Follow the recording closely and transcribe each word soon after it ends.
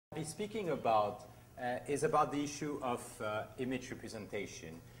Be speaking about is about the issue of image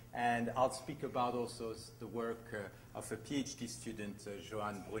representation, and I'll speak about also the work of a PhD student,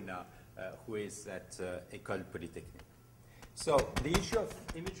 Johan Bruna, who is at École Polytechnique. So the issue of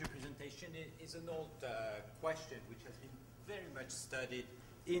image representation is an old question which has been very much studied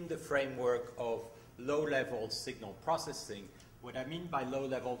in the framework of low-level signal processing. What I mean by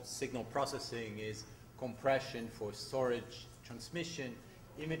low-level signal processing is compression for storage, transmission,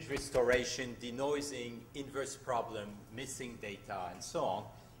 image restoration, denoising, inverse problem, missing data, and so on.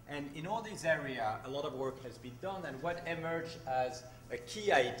 And in all these areas, a lot of work has been done, and what emerged as a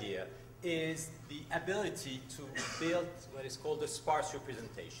key idea is the ability to build what is called a sparse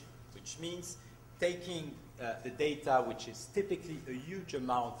representation, which means taking the data, which is typically a huge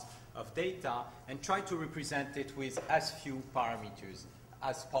amount of data, and try to represent it with as few parameters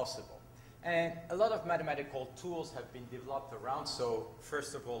as possible. And a lot of mathematical tools have been developed around. So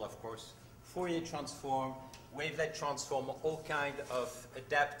first of all, of course, Fourier transform, wavelet transform, all kinds of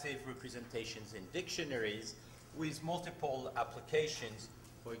adaptive representations in dictionaries with multiple applications.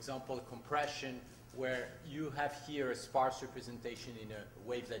 For example, compression, where you have here a sparse representation in a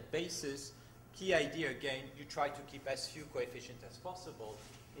wavelet basis. Key idea, again, you try to keep as few coefficients as possible.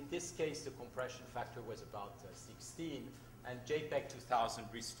 In this case, the compression factor was about 16. And JPEG 2000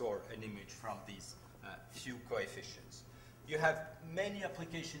 restore an image from these few coefficients. You have many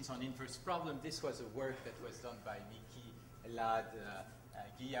applications on inverse problem. This was a work that was done by Miki, Elad,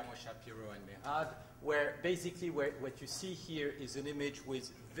 Guillermo Shapiro, and Merad, where basically what you see here is an image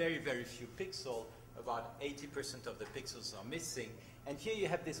with very, very few pixels. About 80% of the pixels are missing. And here you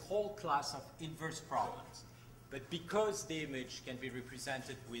have this whole class of inverse problems. But because the image can be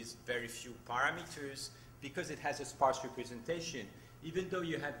represented with very few parameters, because it has a sparse representation, even though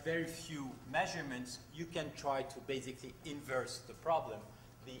you have very few measurements, you can try to basically inverse the problem,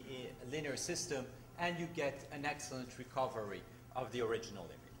 the linear system, and you get an excellent recovery of the original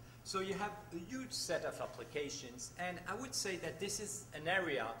image. So you have a huge set of applications, and I would say that this is an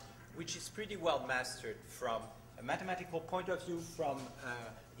area which is pretty well mastered from a mathematical point of view, from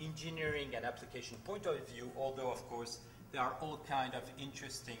engineering and application point of view, although, of course, there are all kinds of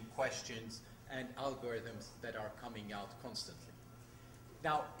interesting questions and algorithms that are coming out constantly.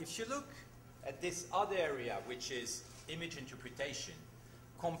 Now, if you look at this other area, which is image interpretation,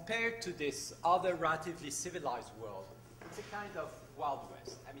 compared to this other relatively civilized world, it's a kind of Wild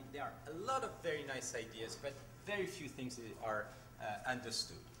West. I mean, there are a lot of very nice ideas, but very few things are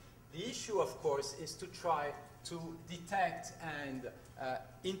understood. The issue, of course, is to try to detect and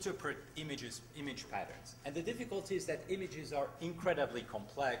interpret image patterns. And the difficulty is that images are incredibly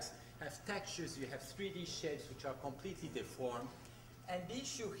complex, have textures, you have 3D shapes which are completely deformed. And the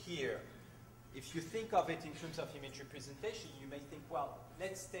issue here, if you think of it in terms of image representation, you may think, well,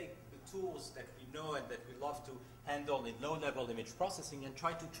 let's take the tools that we know and that we love to handle in low-level image processing and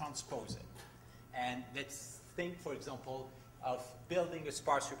try to transpose it. And let's think, for example, of building a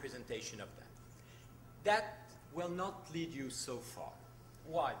sparse representation of that. That will not lead you so far.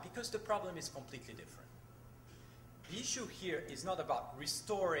 Why? Because the problem is completely different. The issue here is not about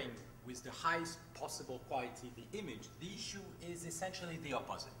restoring with the highest possible quality the image. The issue is essentially the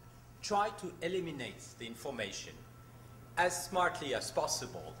opposite. Try to eliminate the information as smartly as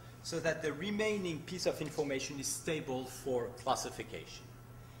possible so that the remaining piece of information is stable for classification.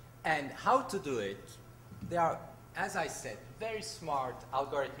 And how to do it, there are, as I said, very smart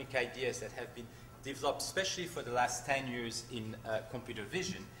algorithmic ideas that have been developed, especially for the last 10 years in computer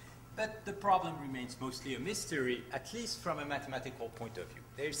vision. But the problem remains mostly a mystery, at least from a mathematical point of view.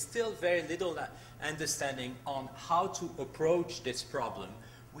 There's still very little understanding on how to approach this problem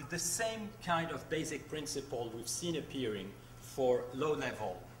with the same kind of basic principle we've seen appearing for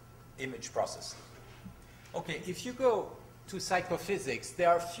low-level image processing. Okay, if you go to psychophysics, there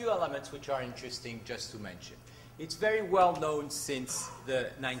are a few elements which are interesting just to mention. It's very well known since the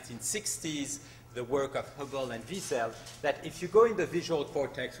 1960s, the work of Hubble and Wiesel, that if you go in the visual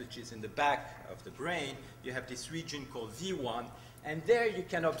cortex, which is in the back of the brain, you have this region called V1, and there you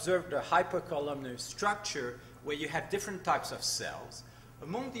can observe the hypercolumnar structure where you have different types of cells.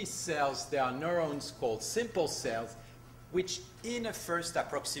 Among these cells, there are neurons called simple cells, which in a first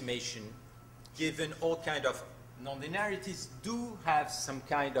approximation, given all kind of nonlinearities, do have some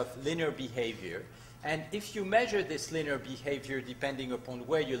kind of linear behavior. And if you measure this linear behavior, depending upon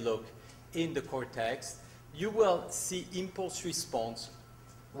where you look, in the cortex, you will see impulse response,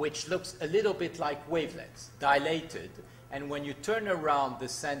 which looks a little bit like wavelets, dilated. And when you turn around the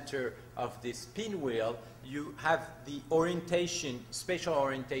center of this pinwheel, you have the orientation, spatial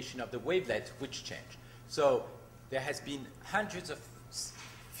orientation of the wavelet, which change. So there has been hundreds of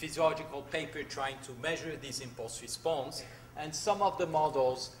physiological paper trying to measure these impulse response, and some of the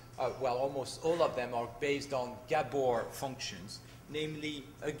models, well, almost all of them are based on Gabor functions, namely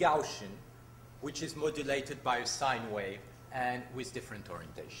a Gaussian, which is modulated by a sine wave and with different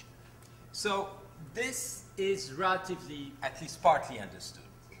orientation. So this is relatively, at least partly understood.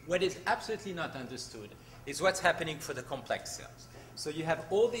 What is absolutely not understood is what's happening for the complex cells. So you have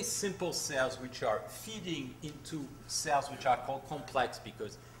all these simple cells which are feeding into cells which are called complex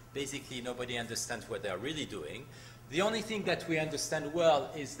because basically nobody understands what they're really doing. The only thing that we understand well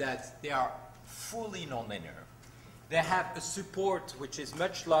is that they are fully nonlinear. They have a support which is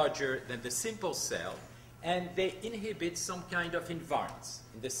much larger than the simple cell, and they inhibit some kind of invariance,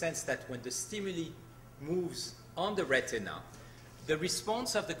 in the sense that when the stimuli moves on the retina, the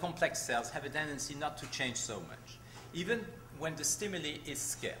response of the complex cells have a tendency not to change so much, even when the stimuli is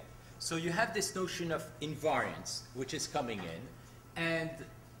scaled. So you have this notion of invariance, which is coming in, and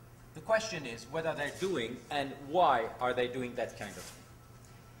the question is what are they doing and why are they doing that kind of thing.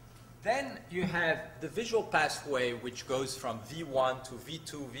 Then you have the visual pathway which goes from V1 to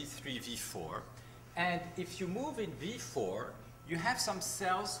V2, V3, V4. And if you move in V4, you have some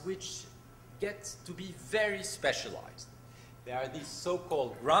cells which get to be very specialized. There are these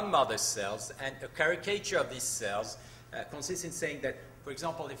so-called grandmother cells, and a caricature of these cells consists in saying that, for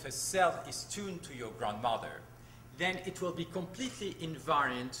example, if a cell is tuned to your grandmother, then it will be completely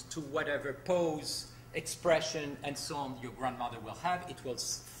invariant to whatever pose, expression, and so on your grandmother will have. It will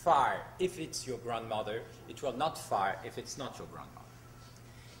fire if it's your grandmother. It will not fire if it's not your grandmother.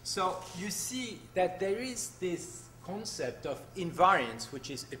 So you see that there is this concept of invariance which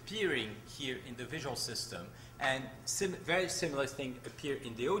is appearing here in the visual system, and very similar thing appear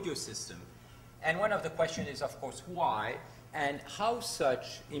in the audio system. And one of the questions is, of course, why and how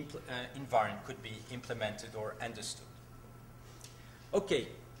such invariant could be implemented or understood. Okay,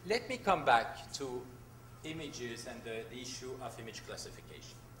 let me come back to images and the issue of image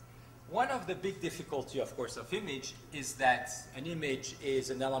classification. One of the big difficulty, of course, of image is that an image is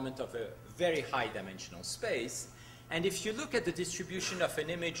an element of a very high dimensional space. And if you look at the distribution of an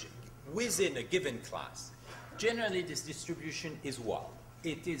image within a given class, generally this distribution is wild.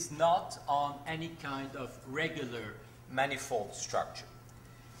 It is not on any kind of regular manifold structure.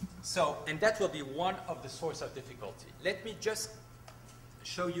 So, and that will be one of the source of difficulty. Let me just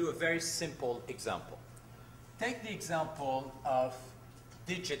show you a very simple example. Take the example of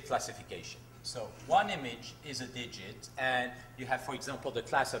digit classification. So one image is a digit, and you have, for example, the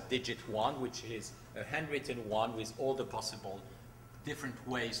class of digit 1, which is a handwritten 1 with all the possible different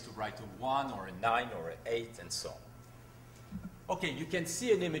ways to write a 1 or a 9 or an 8 and so on. Okay, you can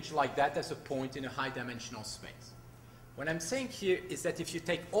see an image like that as a point in a high-dimensional space. What I'm saying here is that if you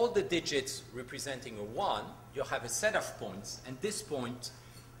take all the digits representing a 1, you'll have a set of points, and these points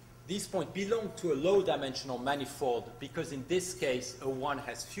belong to a low-dimensional manifold because in this case, a 1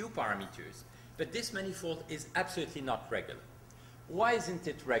 has few parameters, but this manifold is absolutely not regular. Why isn't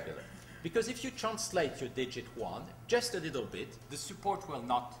it regular? Because if you translate your digit 1 just a little bit, the support will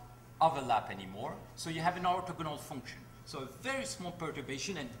not overlap anymore, so you have an orthogonal function. So a very small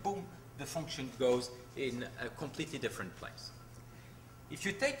perturbation, and boom, the function goes in a completely different place. If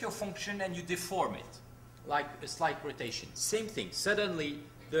you take your function and you deform it, like a slight rotation, same thing. Suddenly,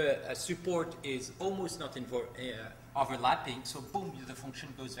 the support is almost not overlapping, so boom, the function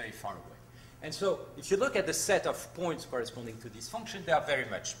goes very far away. And so if you look at the set of points corresponding to this function, they are very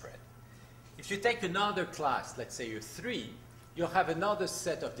much spread. If you take another class, let's say your 3, you'll have another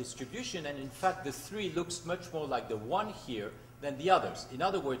set of distribution, and in fact, the 3 looks much more like the 1 here than the others. In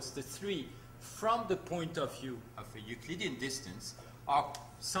other words, the 3, from the point of view of a Euclidean distance, are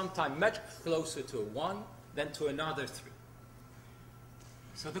sometimes much closer to a 1 than to another 3.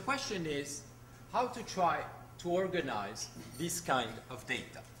 So the question is how to try to organize this kind of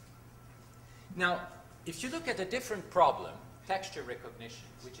data. Now, if you look at a different problem, texture recognition,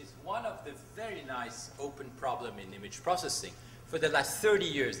 which is one of the very nice open problem in image processing, for the last 30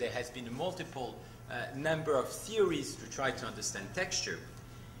 years there has been a multiple number of theories to try to understand texture.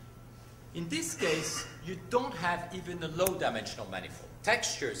 In this case, you don't have even a low-dimensional manifold.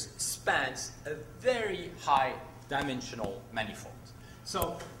 Textures spans a very high-dimensional manifold.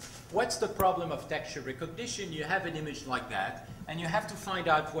 So what's the problem of texture recognition? You have an image like that, and you have to find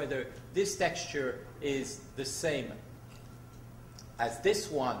out whether this texture is the same as this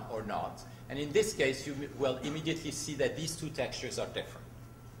one or not. And in this case, you will immediately see that these two textures are different.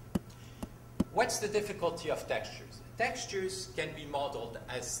 What's the difficulty of textures? Textures can be modeled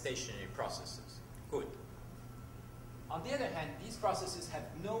as stationary processes. Good. On the other hand, these processes have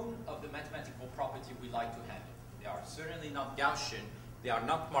none of the mathematical property we like to handle. They are certainly not Gaussian, They are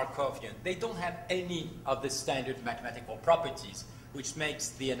not Markovian. They don't have any of the standard mathematical properties, which makes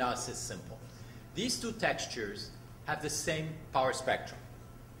the analysis simple. These two textures have the same power spectrum.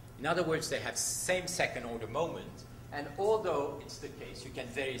 In other words, they have same second order moment, and although it's the case, you can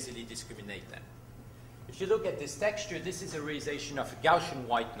very easily discriminate them. If you look at this texture, this is a realization of a Gaussian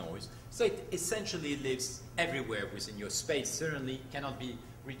white noise, so it essentially lives everywhere within your space, certainly cannot be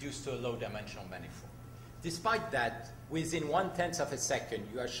reduced to a low-dimensional manifold. Despite that, within 1/10 of a second,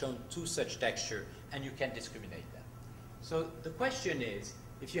 you are shown two such textures, and you can discriminate them. So the question is,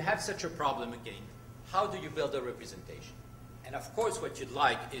 if you have such a problem again, how do you build a representation? And of course, what you'd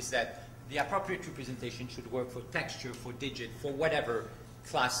like is that the appropriate representation should work for texture, for digit, for whatever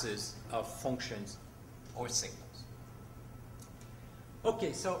classes of functions or signals.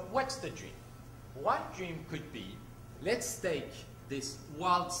 Okay, so what's the dream? One dream could be, let's take this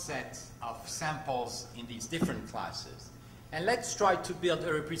wild set of samples in these different classes, and let's try to build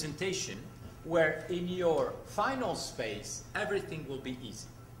a representation where in your final space, everything will be easy.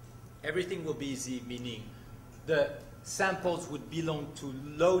 Everything will be easy, meaning the samples would belong to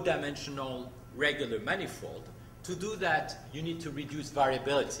low-dimensional regular manifold. To do that, you need to reduce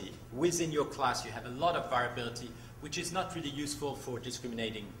variability. Within your class, you have a lot of variability, which is not really useful for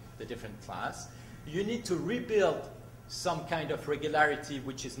discriminating the different class. You need to rebuild some kind of regularity,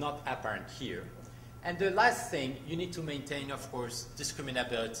 which is not apparent here. And the last thing, you need to maintain, of course,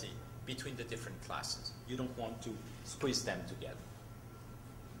 discriminability between the different classes. You don't want to squeeze them together.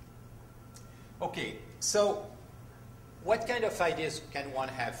 Okay, so what kind of ideas can one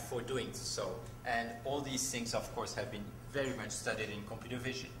have for doing so? And all these things, of course, have been very much studied in computer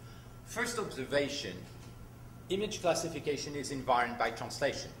vision. First observation, image classification is invariant by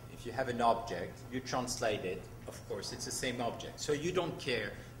translation. If you have an object, you translate it, of course, it's the same object. So you don't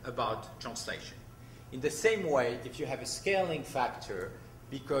care about translation. In the same way, if you have a scaling factor,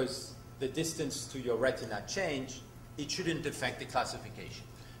 because the distance to your retina changed, it shouldn't affect the classification.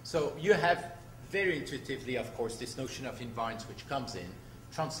 So you have very intuitively, of course, this notion of invariance which comes in,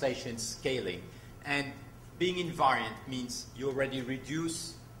 translation, scaling, and being invariant means you already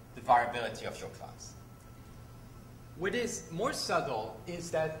reduce the variability of your class. What is more subtle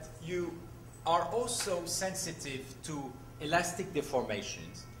is that you are also sensitive to elastic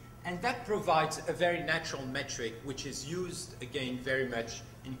deformations, and that provides a very natural metric which is used, again, very much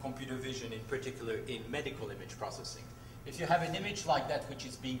in computer vision, in particular in medical image processing. If you have an image like that which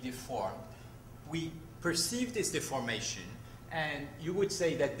is being deformed, we perceive this deformation, and you would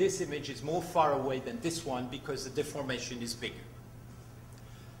say that this image is more far away than this one because the deformation is bigger.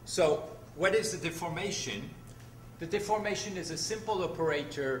 So what is the deformation? The deformation is a simple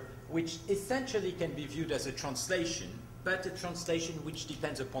operator which essentially can be viewed as a translation, but a translation which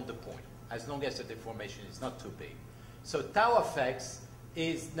depends upon the point, as long as the deformation is not too big. So tau of x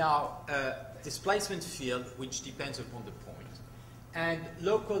is now a displacement field which depends upon the point. And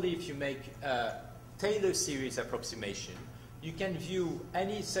locally, if you make a Taylor series approximation, you can view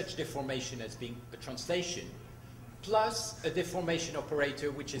any such deformation as being a translation, plus a deformation operator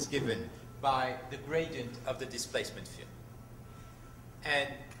which is given by the gradient of the displacement field. And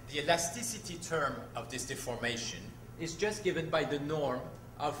the elasticity term of this deformation is just given by the norm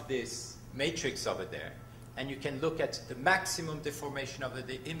of this matrix over there. And you can look at the maximum deformation of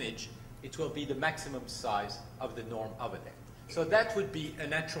the image. It will be the maximum size of the norm over there. So that would be a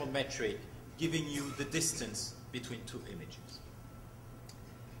natural metric giving you the distance between two images.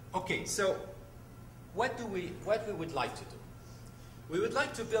 Okay, so what we would like to do? We would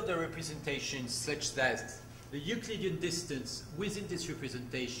like to build a representation such that the Euclidean distance within this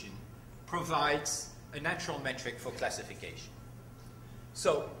representation provides a natural metric for classification.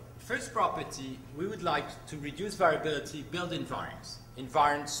 So, first property, we would like to reduce variability, build invariants.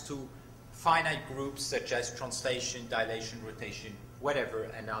 Invariants to finite groups such as translation, dilation, rotation, whatever,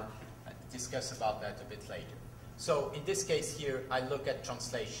 and I'll discuss about that a bit later. So in this case here, I look at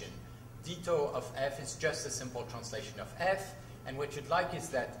translation. Dito of f is just a simple translation of f, and what you'd like is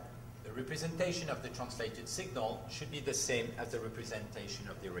that the representation of the translated signal should be the same as the representation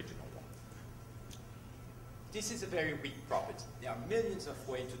of the original one. This is a very weak property. There are millions of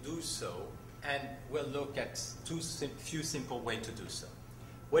ways to do so, and we'll look at few simple ways to do so.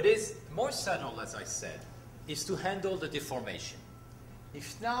 What is more subtle, as I said, is to handle the deformation.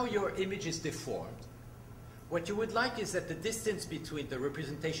 If now your image is deformed, what you would like is that the distance between the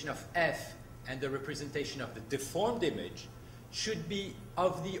representation of f and the representation of the deformed image should be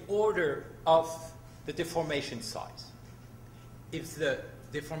of the order of the deformation size. If the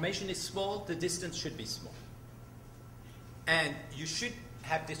deformation is small, the distance should be small. And you should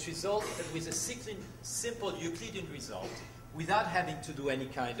have this result with a simple Euclidean result without having to do any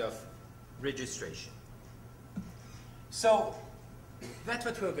kind of registration. So that's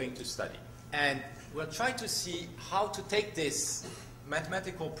what we're going to study. And we'll try to see how to take this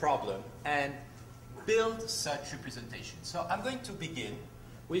mathematical problem and build such representation. So I'm going to begin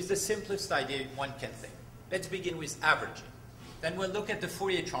with the simplest idea one can think. Let's begin with averaging. Then we'll look at the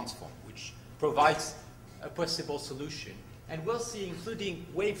Fourier transform, which provides a possible solution. And we'll see, including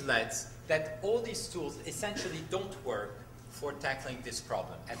wavelets, that all these tools essentially don't work for tackling this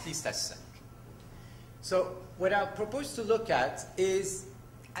problem, at least as such. So what I propose to look at is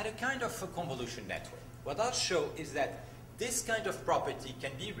at a kind of a convolution network. What I'll show is that this kind of property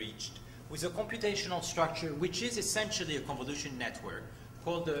can be reached with a computational structure which is essentially a convolution network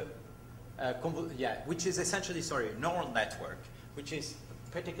called a which is essentially, a neural network, which is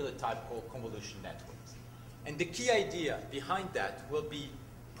a particular type called convolution networks. And the key idea behind that will be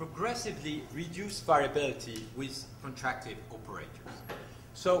progressively reduced variability with contractive operators.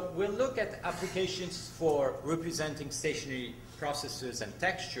 So we'll look at applications for representing stationary processes and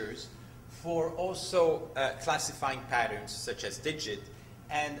textures, for also classifying patterns such as digit,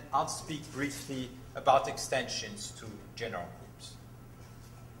 and I'll speak briefly about extensions to general groups.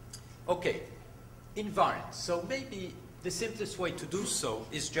 Okay, invariants. So maybe the simplest way to do so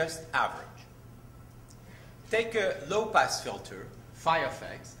is just average. Take a low-pass filter, phi of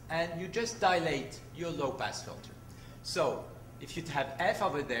x, and you just dilate your low-pass filter. So if you have f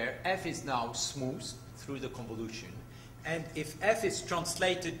over there, f is now smoothed through the convolution. And if f is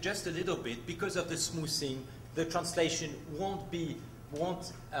translated just a little bit, because of the smoothing, the translation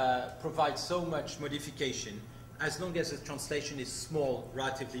won't provide so much modification as long as the translation is small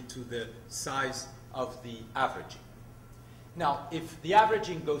relatively to the size of the averaging. Now, if the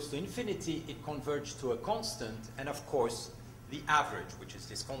averaging goes to infinity, it converges to a constant, and of course, the average, which is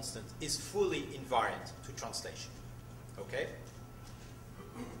this constant, is fully invariant to translation. Okay?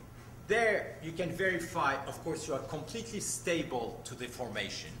 There, you can verify, of course, you are completely stable to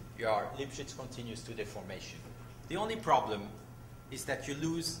deformation. You are Lipschitz continuous to deformation. The only problem is that you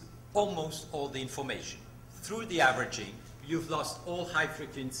lose almost all the information. Through the averaging, you've lost all high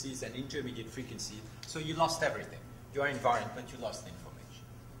frequencies and intermediate frequencies, so you lost everything. You are invariant, but you lost the information.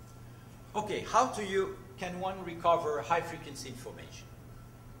 Okay, how can one recover high frequency information?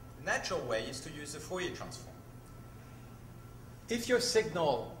 The natural way is to use the Fourier transform. If your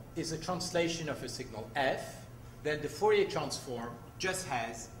signal is a translation of a signal f, then the Fourier transform just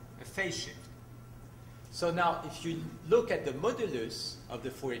has a phase shift. So now, if you look at the modulus of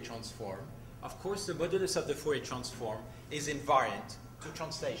the Fourier transform, of course, the modulus of the Fourier transform is invariant to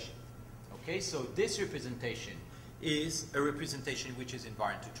translation. Okay, so this representation is a representation which is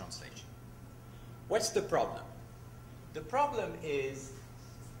invariant to translation. What's the problem? The problem is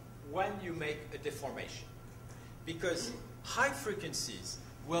when you make a deformation, because high frequencies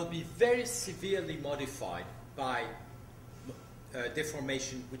will be very severely modified by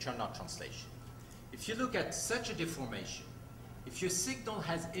deformation which are not translation. If you look at such a deformation, if your signal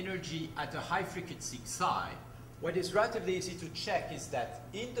has energy at a high frequency psi, what is relatively easy to check is that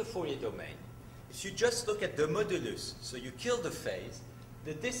in the Fourier domain, if you just look at the modulus, so you kill the phase,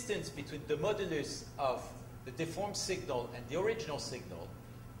 the distance between the modulus of the deformed signal and the original signal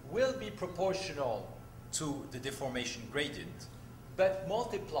will be proportional to the deformation gradient, but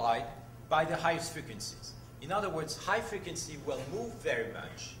multiplied by the highest frequencies. In other words, high frequency will move very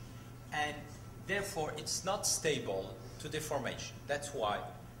much, and therefore it's not stable to deformation. That's why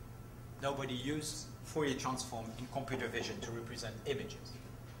nobody used Fourier transform in computer vision to represent images.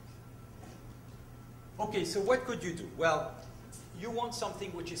 Okay, so what could you do? Well, you want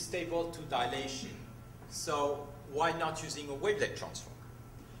something which is stable to dilation, so why not using a wavelet transform?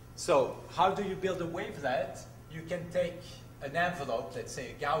 So how do you build a wavelet? You can take an envelope, let's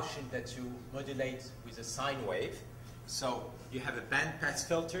say a Gaussian that you modulate with a sine wave. So you have a bandpass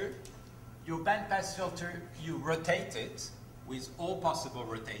filter. Your bandpass filter, you rotate it with all possible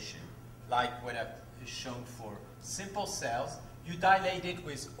rotation, like what I've shown for simple cells. You dilate it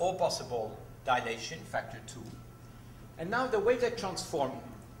with all possible dilation, factor 2. And now the wavelet transform,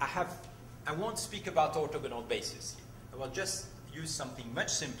 I won't speak about orthogonal basis here. I will just use something much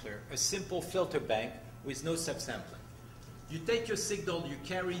simpler, a simple filter bank with no subsampling. You take your signal, you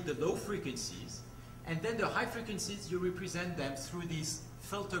carry the low frequencies, and then the high frequencies, you represent them through these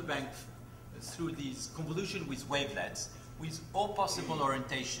filter bank, through these convolution with wavelets, with all possible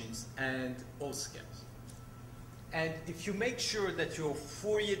orientations and all scales. And if you make sure that your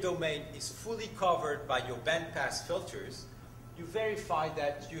Fourier domain is fully covered by your bandpass filters, you verify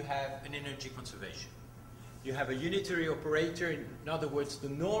that you have an energy conservation. You have a unitary operator, in other words, the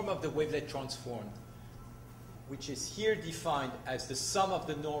norm of the wavelet transformed which is here defined as the sum of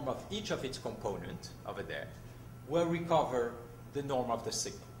the norm of each of its components over there, will recover the norm of the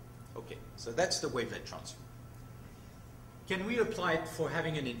signal. Okay, so that's the wavelet transform. Can we apply it for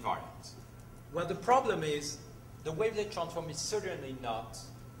having an invariant? Well, the problem is the wavelet transform is certainly not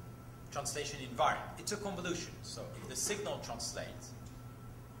translation invariant. It's a convolution. So if the signal translates,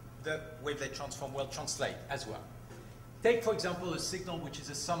 the wavelet transform will translate as well. Take, for example, a signal which is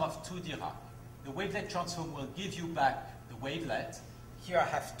a sum of 2 Dirac. The wavelet transform will give you back the wavelet. Here I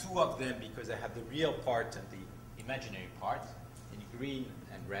have 2 of them because I have the real part and the imaginary part in green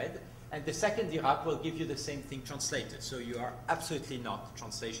and red. And the second Dirac will give you the same thing translated. So you are absolutely not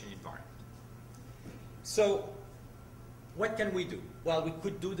translation invariant. So what can we do? Well, we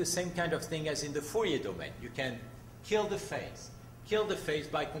could do the same kind of thing as in the Fourier domain. You can kill the phase. Kill the phase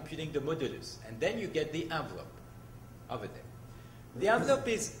by computing the modulus. And then you get the envelope over there. The envelope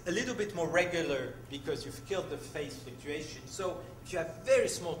is a little bit more regular because you've killed the phase fluctuation. So if you have very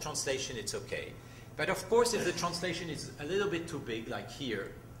small translation, it's okay. But of course, if the translation is a little bit too big, like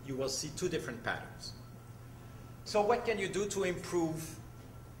here, you will see 2 different patterns. So what can you do to improve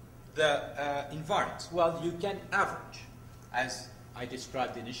the invariance? Well, you can average, as I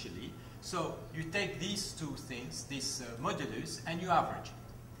described initially. So you take these 2 things, this modulus, and you average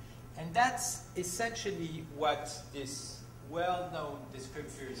it. And that's essentially what this well-known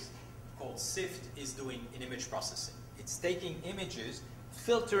descriptors called SIFT is doing in image processing. It's taking images,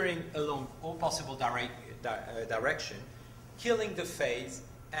 filtering along all possible direction, killing the phase,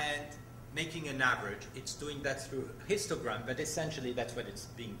 and making an average. It's doing that through a histogram, but essentially that's what it's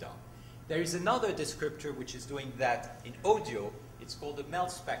being done. There is another descriptor which is doing that in audio. It's called the MEL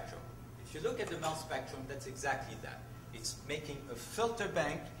spectrum. If you look at the MEL spectrum, that's exactly that. It's making a filter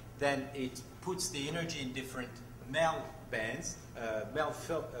bank, then it puts the energy in different MEL bands,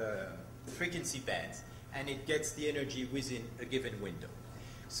 frequency bands, and it gets the energy within a given window.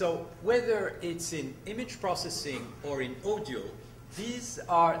 So whether it's in image processing or in audio, these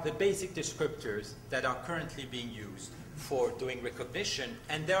are the basic descriptors that are currently being used for doing recognition,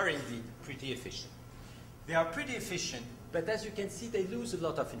 and they are indeed pretty efficient. They are pretty efficient, but as you can see, they lose a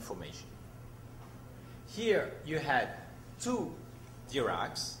lot of information. Here you had 2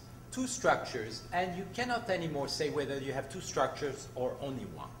 Diracs, 2 structures, and you cannot anymore say whether you have 2 structures or only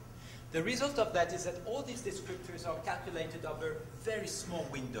 1. The result of that is that all these descriptors are calculated over very small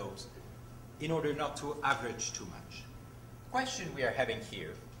windows in order not to average too much. Question we are having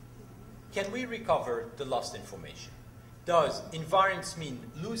here, can we recover the lost information? Does invariance mean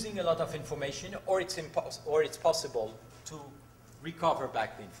losing a lot of information, or it's possible to recover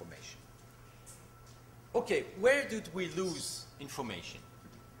back the information? Okay, where did we lose information?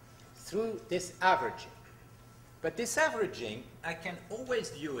 Through this averaging. But this averaging, I can always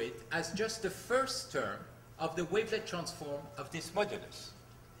view it as just the first term of the wavelet transform of this modulus.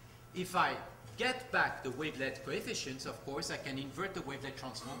 If I get back the wavelet coefficients, of course, I can invert the wavelet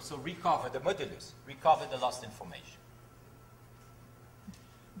transform, so recover the modulus, recover the lost information.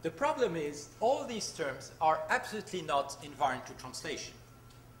 The problem is all these terms are absolutely not invariant to translation.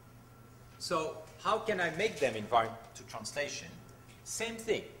 So how can I make them invariant to translation? Same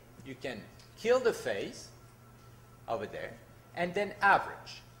thing. You can kill the phase over there and then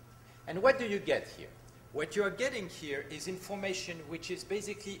average. And what do you get here? What you are getting here is information which is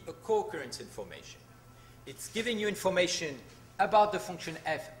basically a co-occurrence information. It's giving you information about the function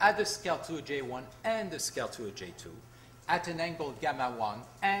f at the scale 2j1 and the scale 2j2 at an angle gamma 1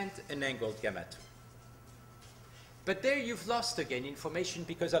 and an angle gamma 2. But there you've lost again information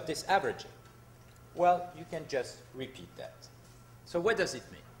because of this averaging. Well, you can just repeat that. So what does it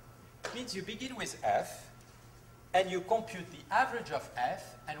mean? It means you begin with f, and you compute the average of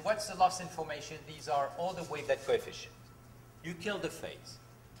f, and what's the lost information? These are all the wavelet coefficients. You kill the phase.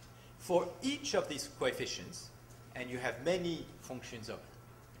 For each of these coefficients, and you have many functions of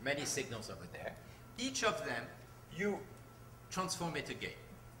many signals over there, each of them, you transform it again.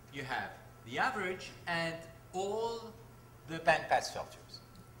 You have the average and all the bandpass filters.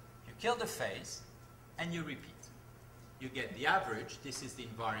 You kill the phase, and you repeat. You get the average, this is the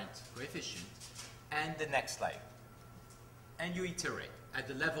invariant coefficient, and the next layer. And you iterate. At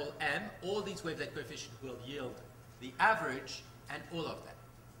the level m, all these wavelet coefficients will yield the average and all of them.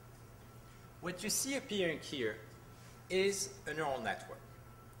 What you see appearing here is a neural network.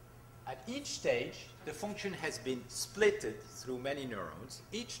 At each stage, the function has been splitted through many neurons.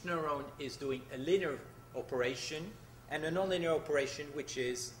 Each neuron is doing a linear operation and a nonlinear operation, which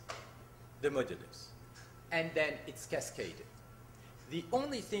is the modulus. And then it's cascaded. The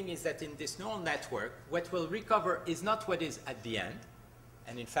only thing is that in this neural network, what will recover is not what is at the end,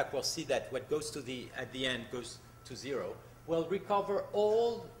 and in fact we'll see that what goes to at the end goes to 0, will recover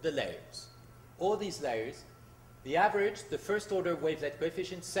all the layers. All these layers, the average, the first order wavelet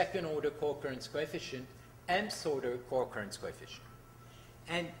coefficient, second order co-occurrence coefficient, nth order co-occurrence coefficient.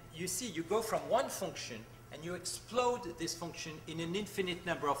 And you see, you go from one function and you explode this function in an infinite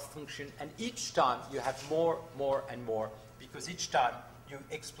number of functions, and each time you have more, and more, because each time you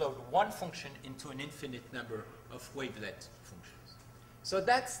explode one function into an infinite number of wavelet functions. So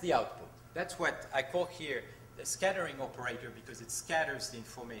that's the output. That's what I call here the scattering operator, because it scatters the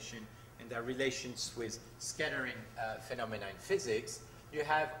information, and there are relations with scattering phenomena in physics. You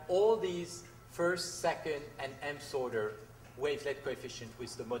have all these first, second, and nth order wavelet coefficient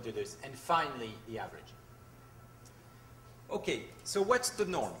with the modulus, and finally the average. Okay, so what's the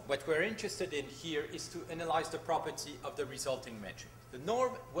norm? What we're interested in here is to analyze the property of the resulting metric. The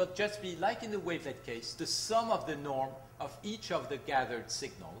norm will just be, like in the wavelet case, the sum of the norm of each of the gathered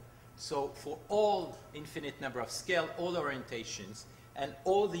signal. So for all infinite number of scale, all orientations, and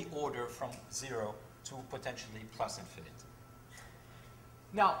all the order from 0 to potentially plus infinity.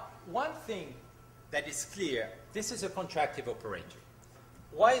 Now, one thing that is clear, this is a contractive operator.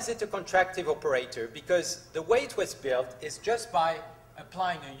 Why is it a contractive operator? Because the way it was built is just by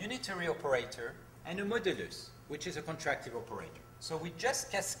applying a unitary operator and a modulus, which is a contractive operator. So we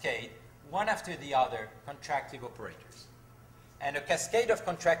just cascade, one after the other, contractive operators. And a cascade of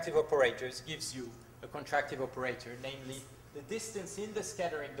contractive operators gives you a contractive operator, namely the distance in the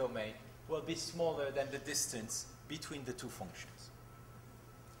scattering domain will be smaller than the distance between the two functions.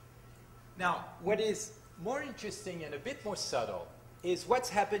 Now, what is more interesting and a bit more subtle is what's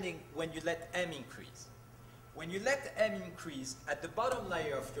happening when you let m increase. When you let m increase at the bottom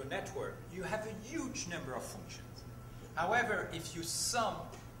layer of your network, you have a huge number of functions. However, if you sum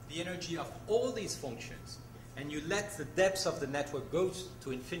the energy of all these functions and you let the depth of the network go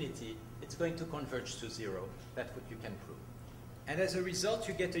to infinity, it's going to converge to 0. That's what you can prove. And as a result,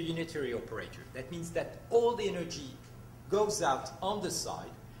 you get a unitary operator. That means that all the energy goes out on the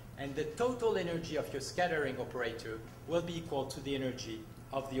side, and the total energy of your scattering operator will be equal to the energy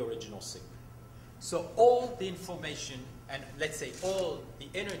of the original signal. So all the information, and let's say all the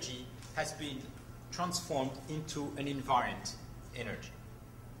energy, has been transformed into an invariant energy.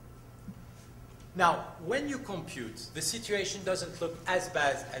 Now, when you compute, the situation doesn't look as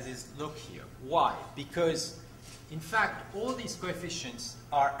bad as it looks here. Why? Because, in fact, all these coefficients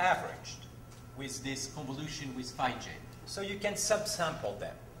are averaged with this convolution with phi j. So you can subsample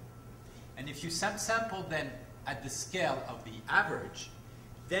them. And if you subsample them at the scale of the average,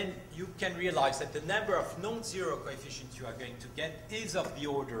 then you can realize that the number of non-zero coefficients you are going to get is of the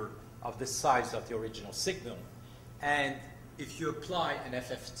order of the size of the original signal. And if you apply an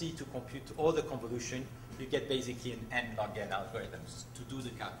FFT to compute all the convolution, you get basically an n log n algorithms to do the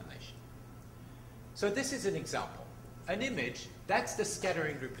calculation. So this is an example. An image, that's the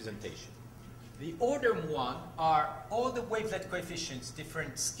scattering representation. The order 1 are all the wavelet coefficients,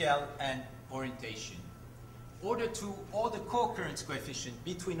 different scale and orientation. Order 2, all the co-occurrence coefficients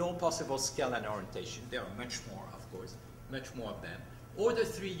between all possible scale and orientation. There are much more, of course, much more of them. Order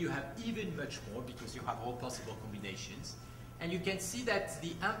 3, you have even much more because you have all possible combinations. And you can see that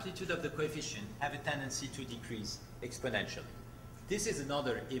the amplitude of the coefficient have a tendency to decrease exponentially. This is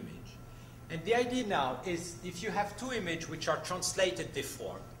another image. And the idea now is if you have two images which are translated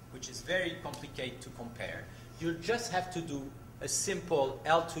deformed, which is very complicated to compare, you'll just have to do a simple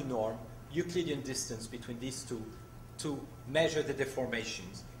L2 norm, Euclidean distance between these two, to measure the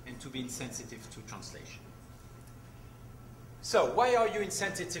deformations and to be insensitive to translation. So why are you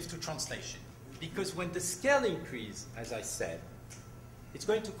insensitive to translation? Because when the scale increases, as I said, it's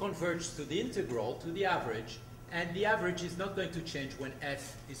going to converge to the integral, to the average, and the average is not going to change when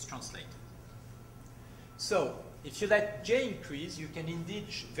f is translated. So if you let j increase, you can indeed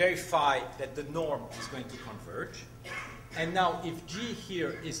verify that the norm is going to converge. And now if g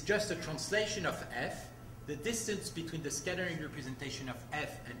here is just a translation of f, the distance between the scattering representation of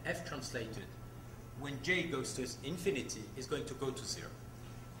f and f translated when j goes to infinity is going to go to 0,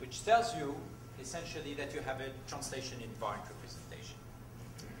 which tells you essentially that you have a translation invariant representation.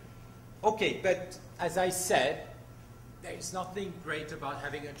 Okay, but as I said, there is nothing great about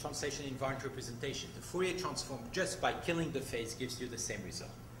having a translation invariant representation. The Fourier transform, just by killing the phase, gives you the same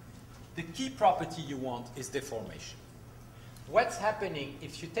result. The key property you want is deformation. What's happening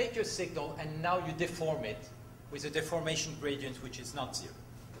if you take your signal and now you deform it with a deformation gradient which is not 0?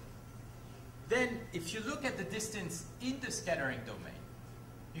 Then, if you look at the distance in the scattering domain,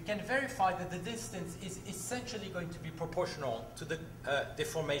 you can verify that the distance is essentially going to be proportional to the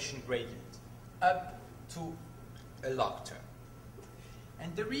deformation gradient up to a log term.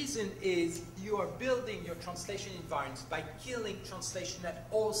 And the reason is you are building your translation invariants by killing translation at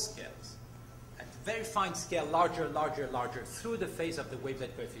all scales. At very fine scale, larger, larger, larger, through the phase of the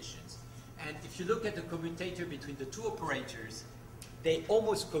wavelet coefficients. And if you look at the commutator between the two operators, they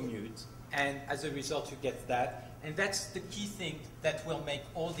almost commute, and as a result you get that. And that's the key thing that will make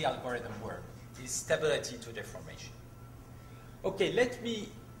all the algorithm work, is stability to deformation. Okay, let me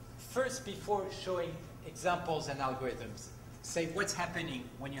first, before showing examples and algorithms, say what's happening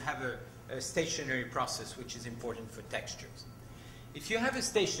when you have a stationary process, which is important for textures. If you have a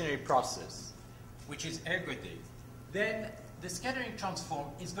stationary process, which is ergodic, then the scattering transform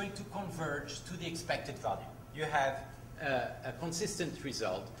is going to converge to the expected value. You have a consistent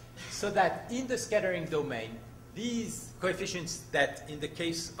result, so that in the scattering domain, these coefficients that in the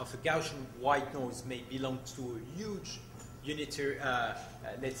case of a Gaussian white noise may belong to a huge unitary,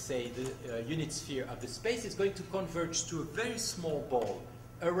 let's say the unit sphere of the space, is going to converge to a very small ball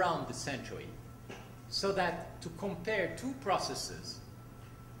around the centroid. So that to compare two processes,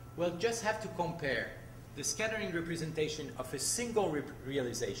 we'll just have to compare the scattering representation of a single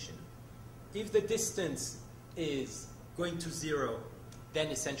realization. If the distance is going to 0, then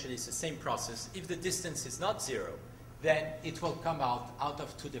essentially it's the same process. If the distance is not 0, then it will come out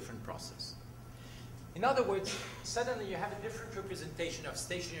of two different processes. In other words, suddenly you have a different representation of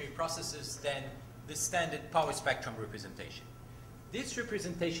stationary processes than the standard power spectrum representation. This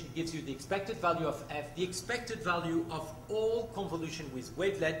representation gives you the expected value of f, the expected value of all convolution with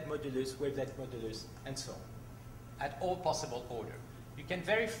wavelet modulus, and so on, at all possible order. You can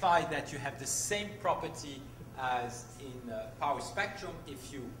verify that you have the same property as in power spectrum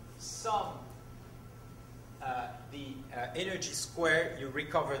if you sum the energy square, you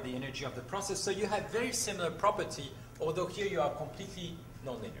recover the energy of the process. So you have very similar property, although here you are completely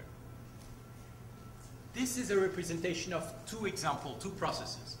nonlinear. This is a representation of two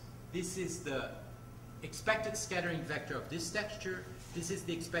processes. This is the expected scattering vector of this texture. This is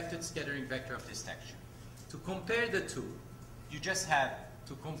the expected scattering vector of this texture. To compare the two, you just have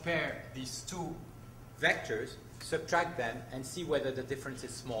to compare these two vectors, subtract them, and see whether the difference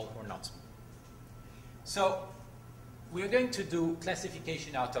is small or not small. So we're going to do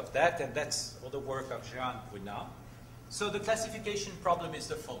classification out of that, and that's all the work of Johan Brunat. So the classification problem is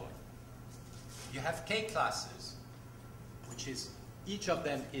the following. You have k classes, which is, each of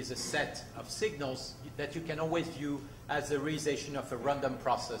them is a set of signals that you can always view as a realization of a random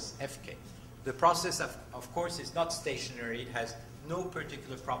process fk. The process, of course, is not stationary. It has no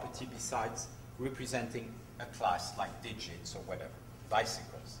particular property besides representing a class like digits or whatever,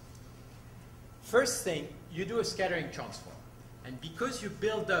 bicycles. First thing, you do a scattering transform. And because you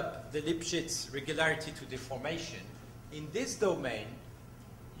build up the Lipschitz regularity to deformation, in this domain,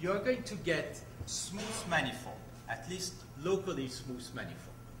 you're going to get smooth manifold, at least locally smooth manifold.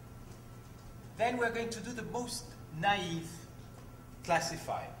 Then we're going to do the most naive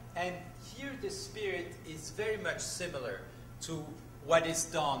classifier. And here the spirit is very much similar to what is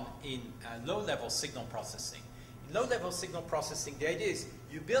done in low-level signal processing. In low-level signal processing, the idea is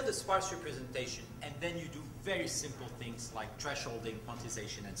you build a sparse representation, and then you do very simple things like thresholding,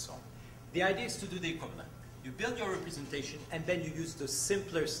 quantization, and so on. The idea is to do the equivalent. You build your representation, and then you use the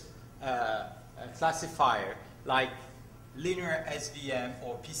simplest classifier, like linear SVM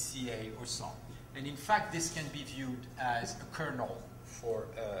or PCA or so on. And in fact, this can be viewed as a kernel for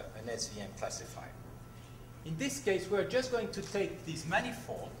an SVM classifier. In this case, we're just going to take these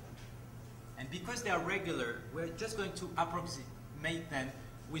manifold, and because they are regular, we're just going to approximate them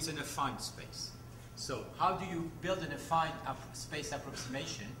with an affine space. So how do you build an affine space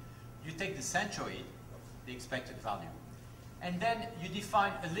approximation? You take the centroid, the expected value, and then you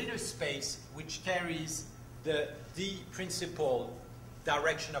define a linear space which carries the principal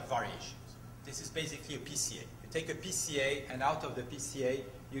direction of variations. This is basically a PCA. You take a PCA, and out of the PCA,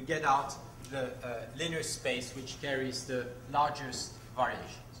 you get out the linear space which carries the largest variations.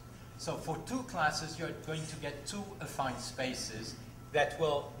 So for two classes, you're going to get two affine spaces that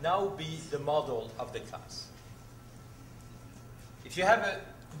will now be the model of the class. If you have a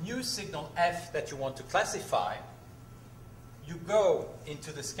new signal f that you want to classify, you go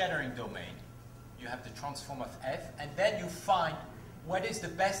into the scattering domain. You have the transform of f, and then you find what is the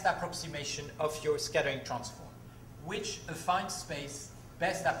best approximation of your scattering transform. Which affine space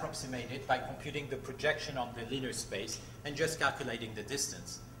best approximated by computing the projection on the linear space and just calculating the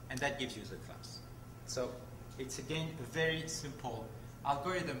distance, and that gives you the class. So it's again a very simple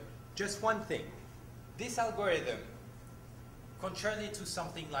algorithm. Just one thing. This algorithm, contrary to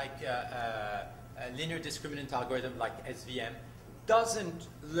something like a linear discriminant algorithm like SVM, doesn't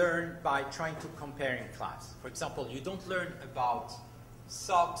learn by trying to compare in class. For example, you don't learn about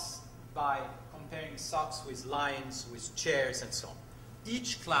socks by comparing socks with lions, with chairs, and so on.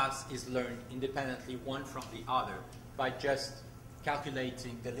 Each class is learned independently one from the other by just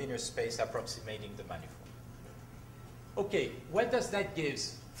calculating the linear space approximating the manifold. Okay, what does that give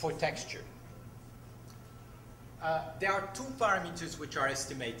for texture? There are two parameters which are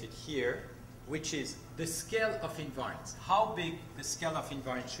estimated here, which is the scale of invariance. How big the scale of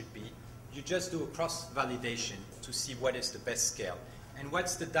invariance should be. You just do a cross-validation to see what is the best scale. And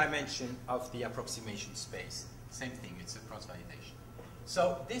what's the dimension of the approximation space? Same thing, it's a cross-validation.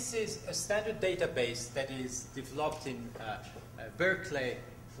 So this is a standard database that is developed in Berkeley,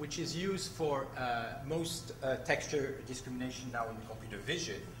 which is used for most texture discrimination now in computer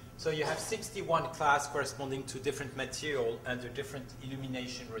vision. So you have 61 class corresponding to different material under different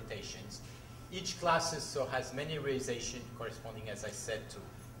illumination rotations. Each class has many realization corresponding, as I said, to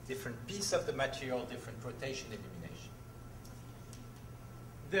different piece of the material, different rotation illumination.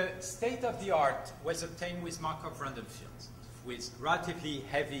 The state-of-the-art was obtained with Markov random fields, with relatively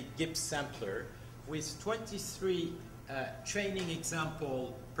heavy Gibbs sampler, with 23 training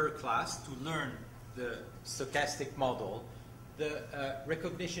example per class to learn the stochastic model. The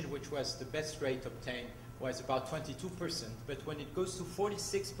recognition, which was the best rate obtained, was about 22%, but when it goes to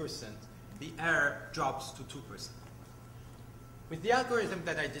 46%, the error drops to 2%. With the algorithm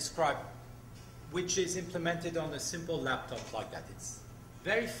that I described, which is implemented on a simple laptop like that, it's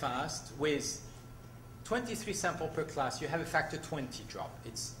very fast. With 23 samples per class, you have a factor 20 drop.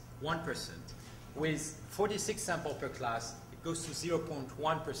 It's 1%. With 46 samples per class, it goes to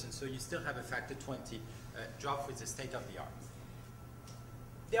 0.1%, so you still have a factor 20 drop with the state-of-the-art.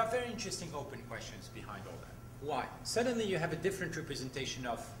 There are very interesting open questions behind all that. Why? Suddenly you have a different representation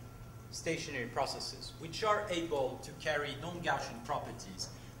of stationary processes, which are able to carry non-Gaussian properties,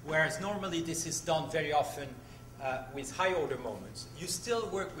 whereas normally this is done very often with high-order moments. You still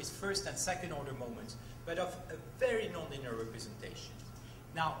work with first and second-order moments, but of a very nonlinear representation.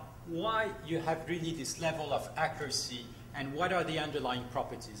 Now, why you have really this level of accuracy, and what are the underlying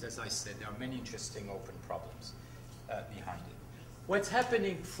properties? As I said, there are many interesting open problems behind it. What's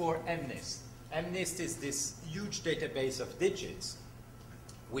happening for MNIST? MNIST is this huge database of digits,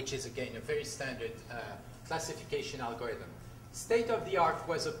 which is, again, a very standard classification algorithm. State-of-the-art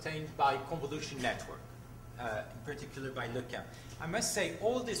was obtained by convolution network, in particular by LeCam. I must say,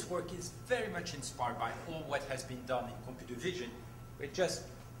 all this work is very much inspired by all what has been done in computer vision. We've just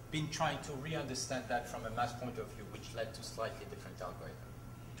been trying to re-understand that from a math point of view, which led to slightly different algorithms.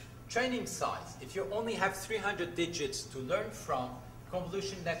 Training size. If you only have 300 digits to learn from,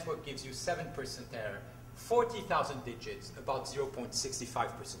 convolution network gives you 7% error. 40,000 digits, about 0.65%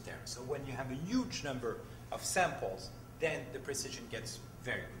 error. So when you have a huge number of samples, then the precision gets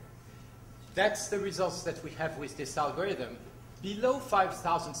very good. That's the results that we have with this algorithm. Below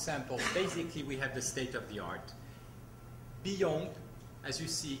 5,000 samples, basically we have the state-of-the-art. Beyond, as you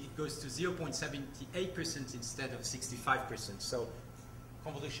see, it goes to 0.78% instead of 65%. So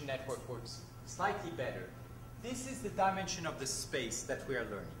convolution network works slightly better. This is the dimension of the space that we are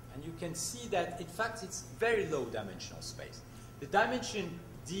learning. And you can see that, in fact, it's very low dimensional space. The dimension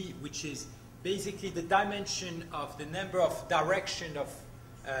D, which is basically the dimension of the number of direction of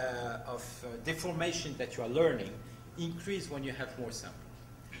deformation that you are learning, increase when you have more samples.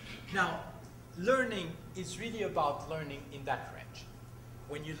 Now, learning is really about learning in that range.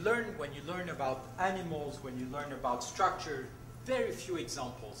 When you learn about animals, when you learn about structure, very few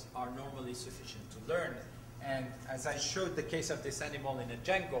examples are normally sufficient to learn. And as I showed the case of this animal in a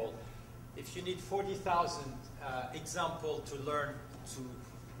jungle, if you need 40,000 examples to learn to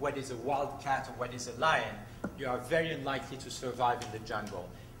what is a wild cat or what is a lion, you are very unlikely to survive in the jungle.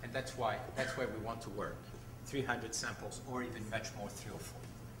 And that's why we want to work. 300 samples, or even much more, 3 or 4.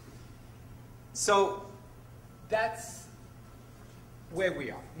 So that's where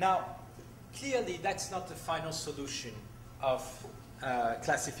we are. Now, clearly, that's not the final solution of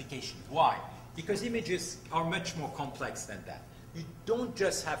classification. Why? Because images are much more complex than that. You don't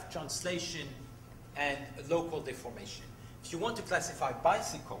just have translation and local deformation. If you want to classify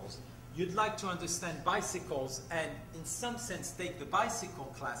bicycles, you'd like to understand bicycles and, in some sense, take the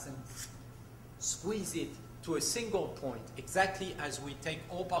bicycle class and squeeze it to a single point, exactly as we take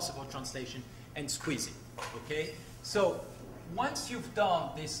all possible translation and squeeze it. Okay? So once you've done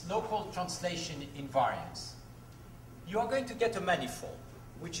this local translation invariance, you are going to get a manifold,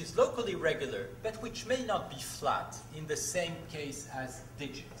 which is locally regular, but which may not be flat in the same case as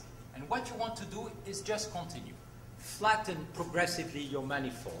digits. And what you want to do is just continue. Flatten progressively your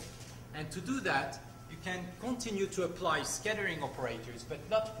manifold. And to do that, you can continue to apply scattering operators, but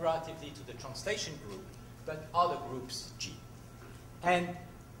not relatively to the translation group, but other groups G. And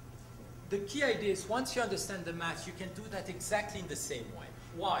the key idea is once you understand the math, you can do that exactly in the same way.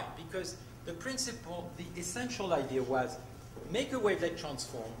 Why? Because the principle, the essential idea was make a wavelet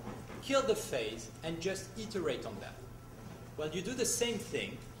transform, kill the phase, and just iterate on that. Well, you do the same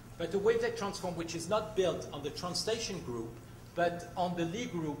thing, but a wavelet transform which is not built on the translation group, but on the Lie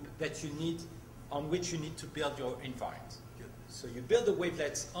group that you need, on which you need to build your invariant. So you build the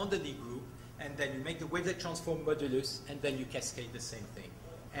wavelets on the Lie group, and then you make the wavelet transform modulus, and then you cascade the same thing.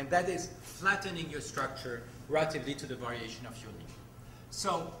 And that is flattening your structure relatively to the variation of your Lie.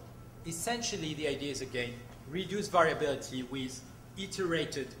 So essentially, the idea is, again, reduce variability with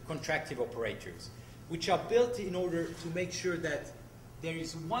iterated contractive operators, which are built in order to make sure that there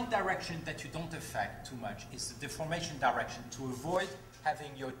is one direction that you don't affect too much, is the deformation direction, to avoid having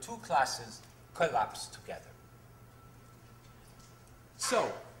your two classes collapse together.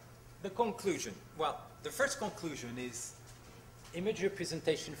 So, the conclusion. Well, the first conclusion is image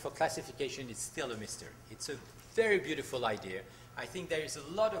representation for classification is still a mystery. It's a very beautiful idea. I think there is a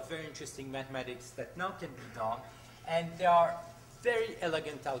lot of very interesting mathematics that now can be done, and there are very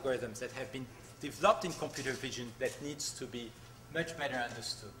elegant algorithms that have been developed in computer vision that needs to be much better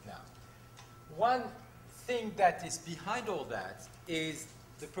understood now. One thing that is behind all that is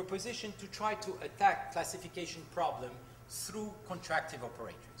the proposition to try to attack classification problem through contractive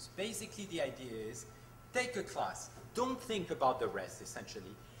operators. Basically, the idea is take a class, don't think about the rest,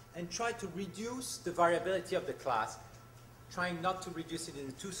 essentially, and try to reduce the variability of the class, trying not to reduce it in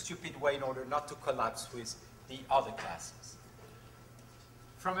a too stupid way in order not to collapse with the other classes.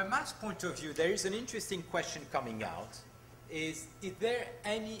 From a math point of view, there is an interesting question coming out. Is there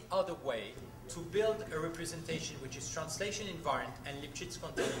any other way to build a representation which is translation invariant and Lipschitz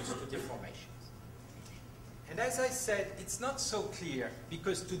continuous to deformations? And as I said, it's not so clear,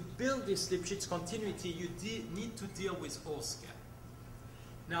 because to build this Lipschitz continuity, you need to deal with all scale.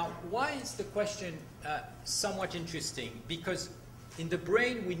 Now, why is the question somewhat interesting? Because in the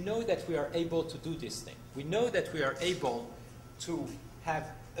brain, we know that we are able to do this thing. We know that we are able to have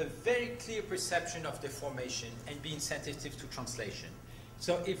a very clear perception of deformation and be insensitive to translation.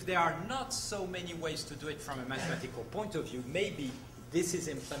 So if there are not so many ways to do it from a mathematical point of view, maybe this is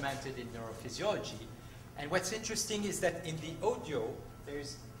implemented in neurophysiology. And what's interesting is that in the audio,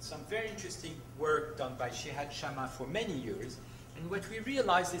 there's some very interesting work done by Shihad Shama for many years. And what we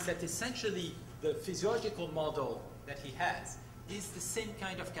realize is that essentially the physiological model that he has is the same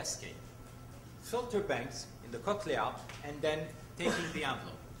kind of cascade. Filter banks in the cochlea, and then taking the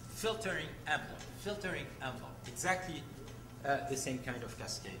envelope. Filtering envelope. Exactly the same kind of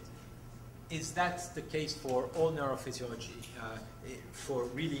cascade. Is that the case for all neurophysiology? For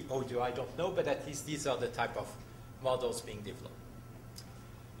really audio, I don't know, but at least these are the type of models being developed.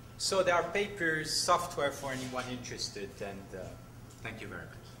 So there are papers, software for anyone interested, and thank you very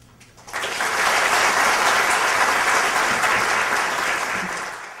much.